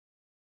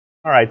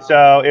All right,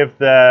 so if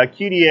the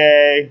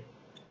QDA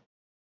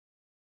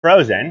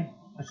frozen,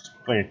 let's just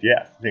put it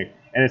yes, and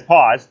it's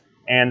paused,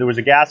 and there was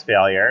a gas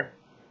failure,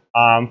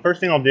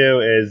 first thing I'll do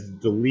is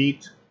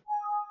delete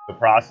the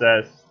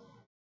process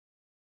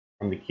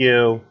from the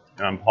queue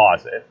and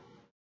unpause it.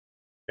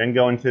 Then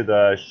go into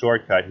the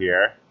shortcut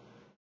here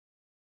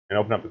and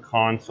open up the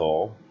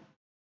console.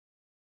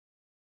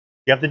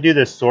 You have to do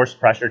this source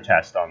pressure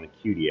test on the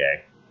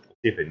QDA. Let's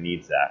see if it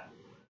needs that.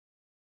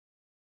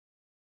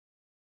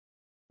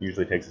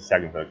 Usually takes a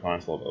second for the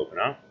console to open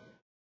up.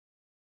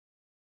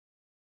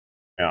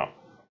 Yeah.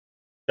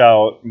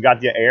 So you got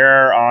the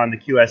error on the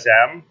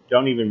QSM.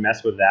 Don't even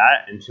mess with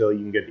that until you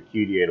can get the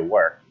QDA to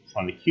work. So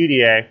on the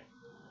QDA,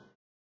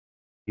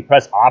 you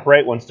press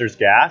operate once there's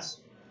gas.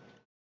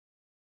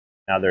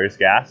 Now there is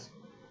gas.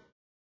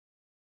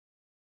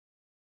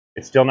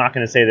 It's still not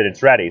going to say that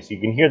it's ready. So you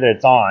can hear that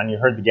it's on. You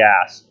heard the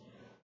gas.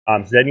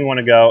 So then you want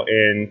to go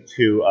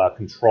into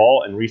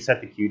control and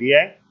reset the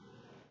QDA.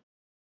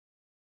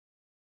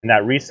 And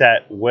that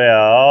reset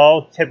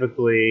will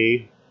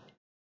typically,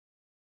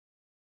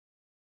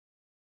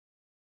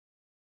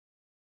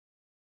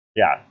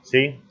 yeah,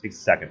 see? It takes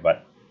a second,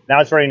 but now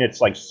it's running its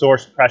like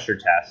source pressure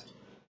test.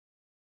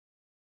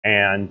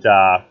 And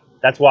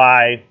that's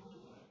why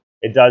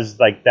it does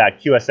like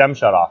that QSM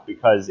shutoff,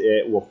 because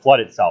it will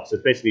flood itself. So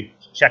it's basically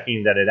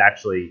checking that it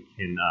actually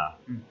can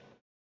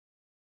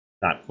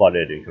not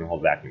flooded and can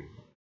hold vacuum.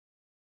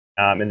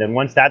 And then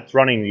once that's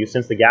running,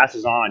 since the gas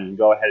is on, you can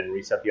go ahead and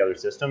reset the other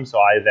system. So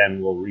I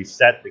then will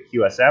reset the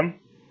QSM.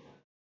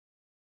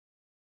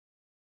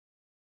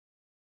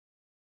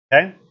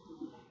 Okay.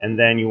 And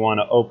then you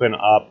want to open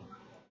up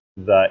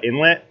the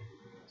inlet.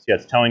 See,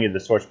 it's telling you the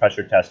source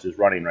pressure test is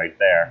running right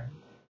there.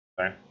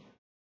 Okay.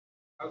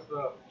 How's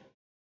the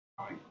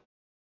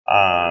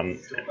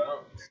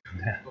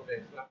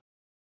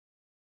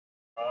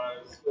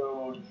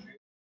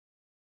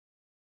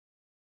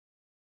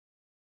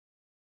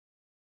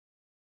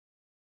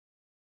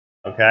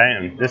okay,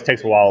 and this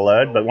takes a while to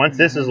load, but once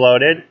this is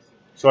loaded,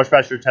 source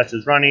pressure test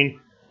is running,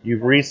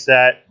 you've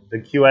reset the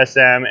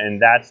QSM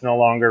and that's no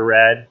longer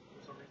red,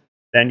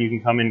 then you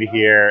can come into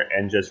here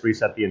and just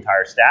reset the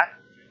entire stack.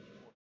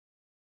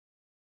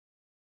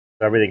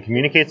 So everything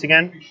communicates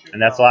again,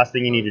 and that's the last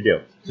thing you need to do.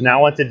 So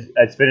now once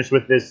it's finished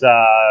with this,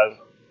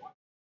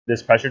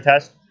 this pressure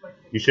test,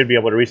 you should be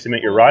able to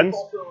resubmit your runs.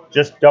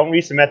 Just don't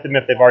resubmit them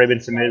if they've already been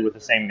submitted with the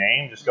same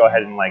name. Just go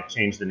ahead and like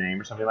change the name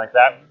or something like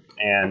that,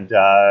 and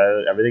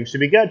everything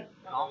should be good.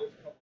 All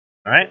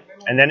right,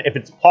 and then if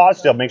it's paused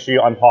still, make sure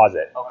you unpause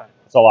it. okay.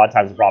 So a lot of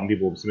times the problem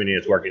people submitting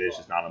it's working, it's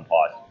just not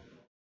unpaused.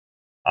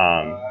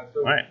 All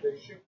right.